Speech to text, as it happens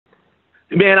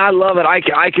Man, I love it.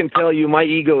 I can tell you my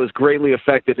ego is greatly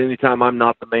affected anytime I'm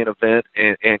not the main event,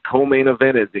 and co-main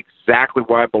event is exactly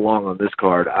where I belong on this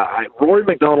card. Rory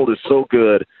MacDonald is so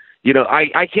good. You know,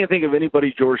 I can't think of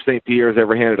anybody George St. Pierre has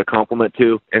ever handed a compliment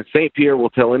to, and St. Pierre will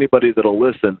tell anybody that'll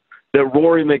listen that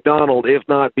Rory MacDonald, if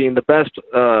not being the best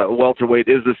welterweight,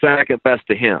 is the second best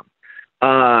to him.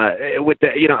 With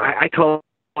that, you know, I call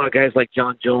out guys like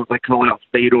John Jones, I call out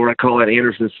Fedor, I call out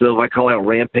Anderson Silva, I call out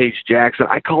Rampage Jackson,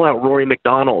 I call out Rory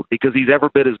MacDonald because he's ever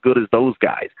been as good as those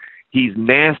guys. He's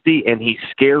nasty and he's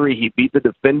scary. He beat the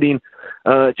defending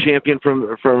champion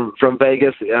from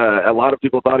Vegas. A lot of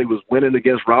people thought he was winning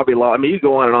against Robbie Law. I mean, you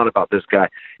go on and on about this guy.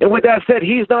 And with that said,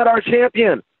 he's not our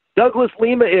champion. Douglas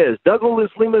Lima is.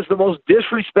 Douglas Lima is the most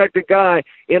disrespected guy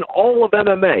in all of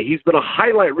MMA. He's been a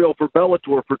highlight reel for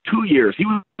Bellator for 2 years. He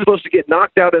was supposed to get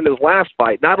knocked out in his last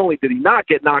fight. Not only did he not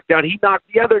get knocked out, he knocked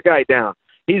the other guy down.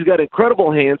 He's got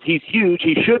incredible hands. He's huge.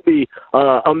 He should be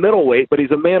a middleweight, but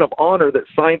he's a man of honor that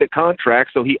signed a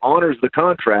contract, so he honors the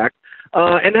contract.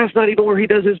 And that's not even where he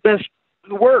does his best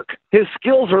work. His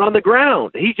skills are on the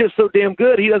ground. He's just so damn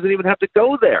good, he doesn't even have to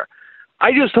go there.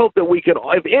 I just hope that we can,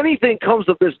 if anything comes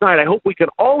of this night, I hope we can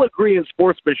all agree in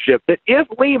sportsmanship that if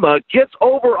Lima gets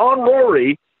over on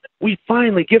Rory, we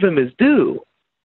finally give him his due.